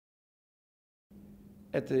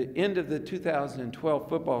At the end of the 2012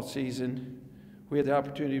 football season, we had the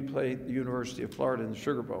opportunity to play the University of Florida in the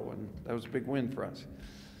Sugar Bowl, and that was a big win for us.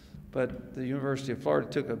 But the University of Florida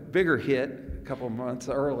took a bigger hit a couple of months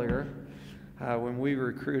earlier when we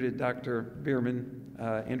recruited Dr. Behrman,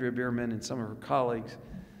 Andrea Behrman, and some of her colleagues,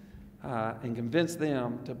 and convinced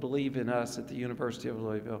them to believe in us at the University of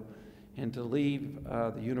Louisville and to leave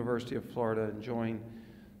the University of Florida and join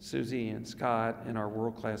Susie and Scott and our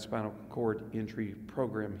world-class spinal cord injury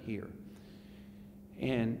program here.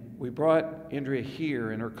 And we brought Andrea here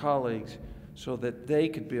and her colleagues so that they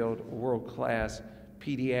could build a world-class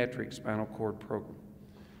pediatric spinal cord program.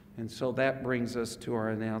 And so that brings us to our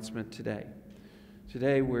announcement today.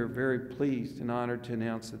 Today we're very pleased and honored to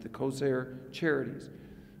announce that the Kosair Charities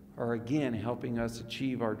are again helping us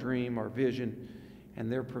achieve our dream, our vision, and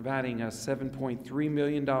they're providing us $7.3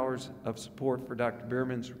 million of support for Dr.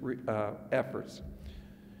 Behrman's efforts.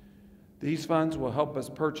 These funds will help us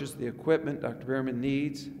purchase the equipment Dr. Behrman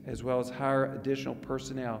needs, as well as hire additional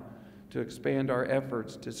personnel to expand our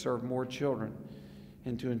efforts to serve more children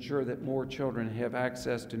and to ensure that more children have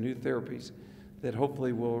access to new therapies that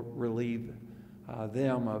hopefully will relieve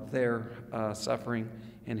them of their suffering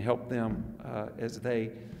and help them as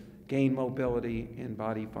they gain mobility and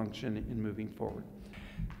body function in moving forward.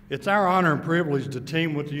 It's our honor and privilege to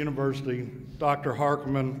team with the university, Dr.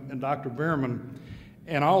 Harkeman and Dr. Behrman,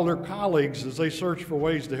 and all their colleagues as they search for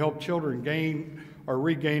ways to help children gain or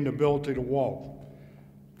regain the ability to walk.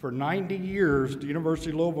 For 90 years, the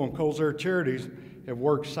University of Louisville and Kosair Charities have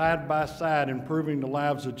worked side by side improving the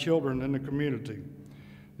lives of children in the community.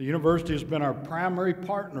 The university has been our primary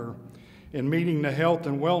partner in meeting the health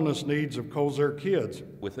and wellness needs of Kosair kids.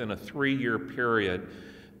 Within a 3-year period,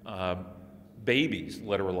 babies,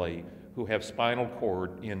 literally, who have spinal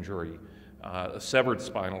cord injury, a severed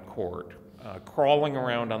spinal cord, crawling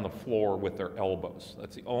around on the floor with their elbows.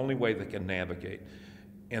 That's the only way they can navigate,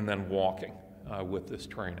 and then walking with this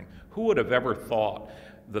training. Who would have ever thought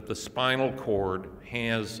that the spinal cord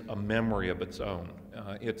has a memory of its own?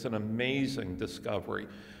 It's an amazing discovery.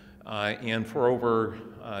 And for over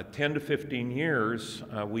 10 to 15 years,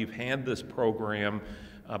 we've had this program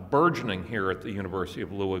burgeoning here at the University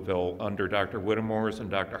of Louisville under Dr. Whittemore's and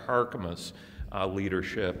Dr. Harkeman's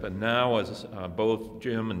leadership. And now, as both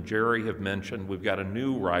Jim and Jerry have mentioned, we've got a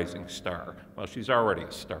new rising star. Well, she's already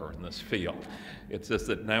a star in this field. It's just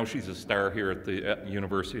that now she's a star here at the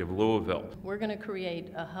University of Louisville. We're going to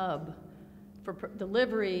create a hub for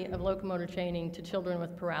delivery of locomotor training to children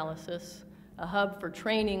with paralysis, a hub for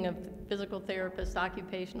training of physical therapists,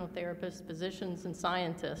 occupational therapists, physicians, and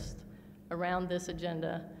scientists around this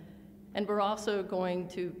agenda. And we're also going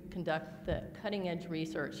to conduct the cutting-edge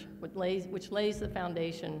research, which lays the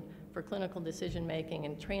foundation for clinical decision-making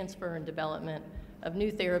and transfer and development of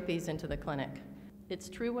new therapies into the clinic. It's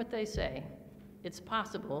true what they say. It's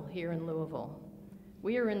possible here in Louisville.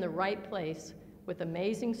 We are in the right place with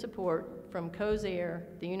amazing support from Kosair,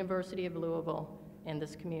 the University of Louisville, and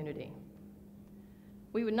this community.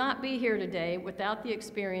 We would not be here today without the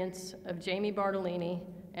experience of Jamie Bartolini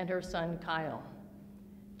and her son, Kyle.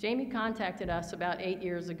 Jamie contacted us about 8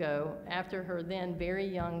 years ago after her then very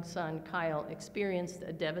young son, Kyle, experienced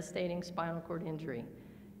a devastating spinal cord injury,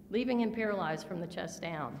 leaving him paralyzed from the chest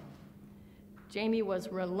down. Jamie was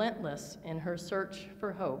relentless in her search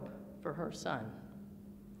for hope for her son.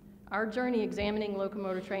 Our journey examining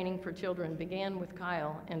locomotor training for children began with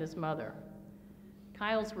Kyle and his mother.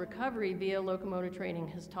 Kyle's recovery via locomotor training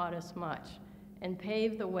has taught us much and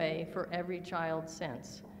paved the way for every child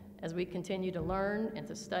since, as we continue to learn and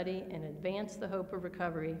to study and advance the hope of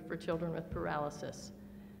recovery for children with paralysis.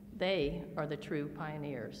 They are the true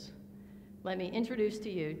pioneers. Let me introduce to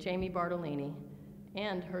you Jamie Bartolini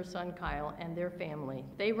and her son Kyle and their family.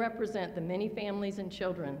 They represent the many families and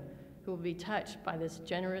children who will be touched by this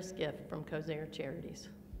generous gift from Kosair Charities.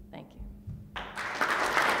 Thank you.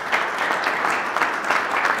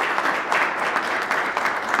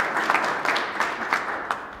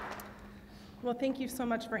 Well, thank you so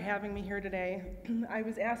much for having me here today. I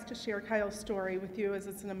was asked to share Kyle's story with you as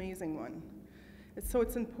it's an amazing one. So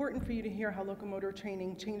it's important for you to hear how locomotor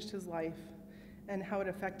training changed his life and how it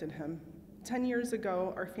affected him. 10 years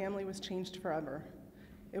ago, our family was changed forever.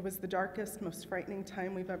 It was the darkest, most frightening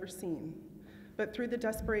time we've ever seen. But through the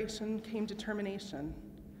desperation came determination.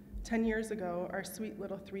 10 years ago, our sweet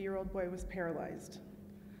little 3-year-old boy was paralyzed.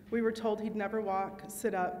 We were told he'd never walk,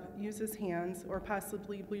 sit up, use his hands, or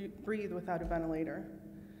possibly breathe without a ventilator.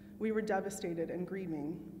 We were devastated and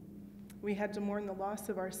grieving. We had to mourn the loss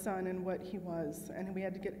of our son and what he was, and we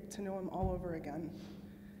had to get to know him all over again.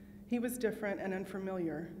 He was different and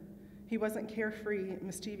unfamiliar. He wasn't carefree,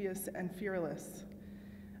 mischievous, and fearless.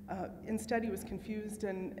 Instead, he was confused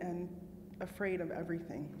and afraid of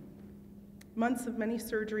everything. Months of many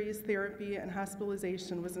surgeries, therapy, and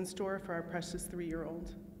hospitalization was in store for our precious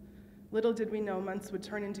 3-year-old. Little did we know months would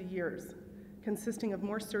turn into years, consisting of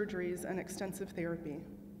more surgeries and extensive therapy.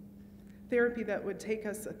 Therapy that would take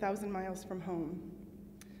us 1,000 miles from home.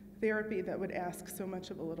 Therapy that would ask so much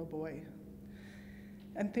of a little boy.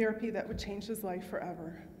 And therapy that would change his life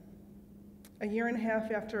forever. A year and a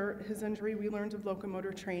half after his injury, we learned of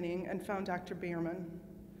locomotor training and found Dr. Behrman.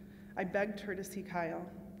 I begged her to see Kyle.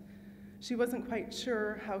 She wasn't quite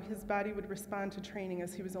sure how his body would respond to training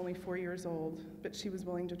as he was only 4 years old, but she was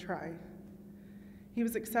willing to try. He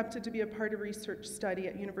was accepted to be a part of a research study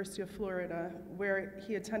at University of Florida, where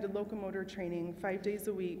he attended locomotor training 5 days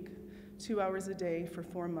a week, 2 hours a day for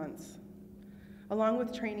 4 months. Along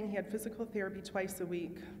with training, he had physical therapy twice a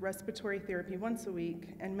week, respiratory therapy once a week,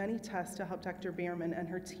 and many tests to help Dr. Behrman and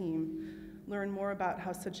her team learn more about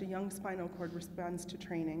how such a young spinal cord responds to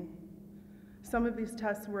training. Some of these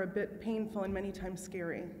tests were a bit painful and many times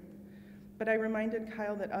scary, but I reminded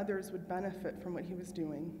Kyle that others would benefit from what he was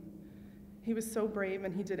doing. He was so brave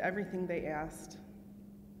and he did everything they asked.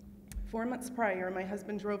 4 months prior, my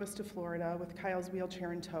husband drove us to Florida with Kyle's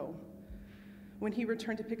wheelchair in tow. When he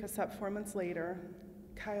returned to pick us up 4 months later,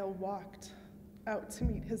 Kyle walked out to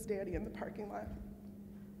meet his daddy in the parking lot.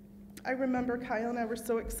 I remember Kyle and I were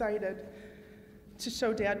so excited to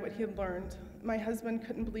show Dad what he had learned. My husband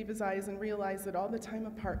couldn't believe his eyes and realized that all the time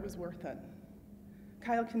apart was worth it.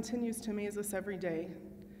 Kyle continues to amaze us every day.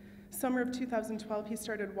 Summer of 2012, he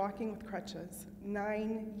started walking with crutches,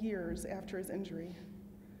 9 years after his injury.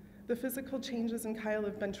 The physical changes in Kyle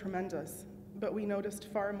have been tremendous, but we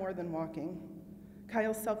noticed far more than walking.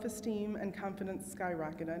 Kyle's self-esteem and confidence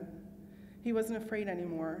skyrocketed. He wasn't afraid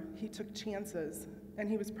anymore. He took chances, and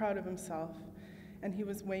he was proud of himself, and he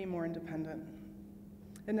was way more independent.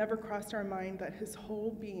 It never crossed our mind that his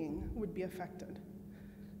whole being would be affected.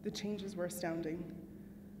 The changes were astounding.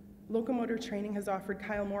 Locomotor training has offered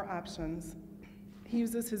Kyle more options. He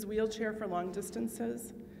uses his wheelchair for long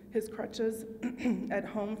distances, his crutches at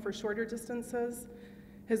home for shorter distances,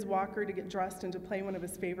 his walker to get dressed and to play one of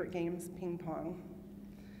his favorite games, ping pong.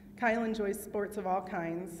 Kyle enjoys sports of all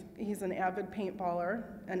kinds. He's an avid paintballer,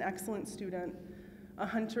 an excellent student, a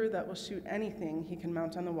hunter that will shoot anything he can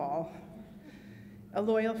mount on the wall, a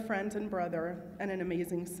loyal friend and brother, and an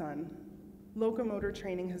amazing son. Locomotor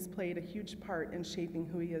training has played a huge part in shaping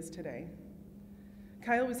who he is today.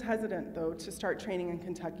 Kyle was hesitant, though, to start training in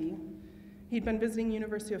Kentucky. He'd been visiting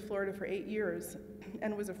University of Florida for 8 years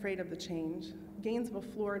and was afraid of the change. Gainesville,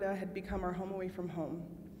 Florida had become our home away from home.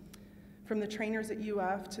 From the trainers at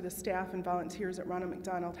UF to the staff and volunteers at Ronald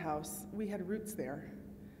McDonald House, we had roots there.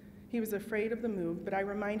 He was afraid of the move, but I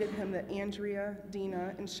reminded him that Andrea,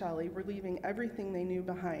 Dina, and Shelley were leaving everything they knew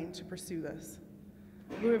behind to pursue this.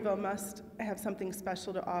 Louisville must have something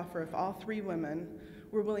special to offer if all 3 women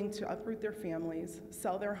were willing to uproot their families,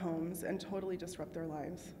 sell their homes, and totally disrupt their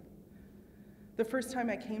lives. The first time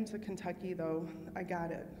I came to Kentucky, though, I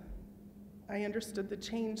got it. I understood the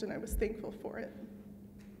change, and I was thankful for it.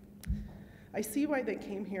 I see why they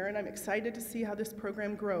came here, and I'm excited to see how this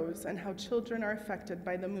program grows and how children are affected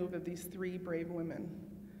by the move of these 3 brave women.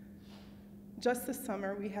 Just this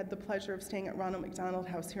summer, we had the pleasure of staying at Ronald McDonald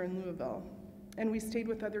House here in Louisville, and we stayed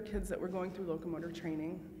with other kids that were going through locomotor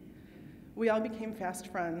training. We all became fast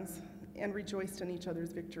friends and rejoiced in each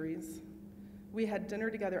other's victories. We had dinner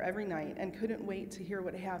together every night and couldn't wait to hear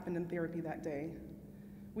what happened in therapy that day.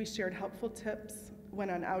 We shared helpful tips,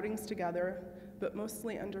 went on outings together, but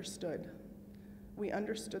mostly understood. We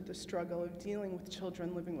understood the struggle of dealing with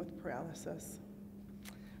children living with paralysis.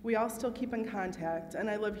 We all still keep in contact, and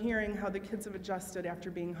I love hearing how the kids have adjusted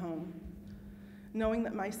after being home. Knowing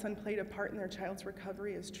that my son played a part in their child's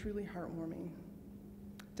recovery is truly heartwarming.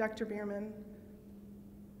 Dr. Behrman,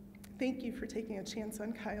 thank you for taking a chance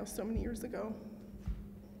on Kyle so many years ago.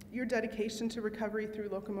 Your dedication to recovery through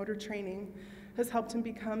locomotor training has helped him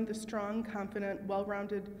become the strong, confident,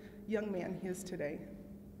 well-rounded young man he is today.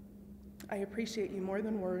 I appreciate you more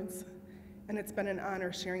than words, and it's been an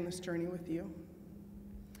honor sharing this journey with you.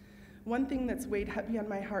 One thing that's weighed heavy on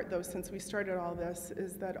my heart, though, since we started all this,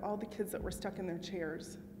 is that all the kids that were stuck in their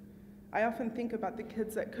chairs. I often think about the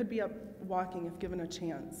kids that could be up walking if given a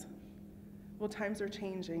chance. Well, times are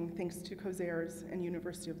changing thanks to Kosair's and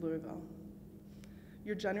University of Louisville.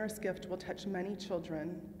 Your generous gift will touch many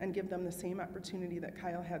children and give them the same opportunity that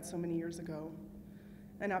Kyle had so many years ago,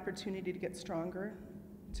 an opportunity to get stronger,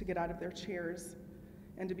 to get out of their chairs,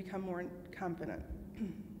 and to become more confident.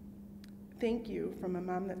 Thank you from a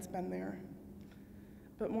mom that's been there.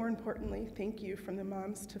 But more importantly, thank you from the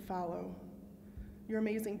moms to follow. Your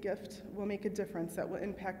amazing gift will make a difference that will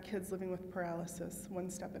impact kids living with paralysis one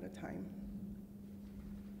step at a time.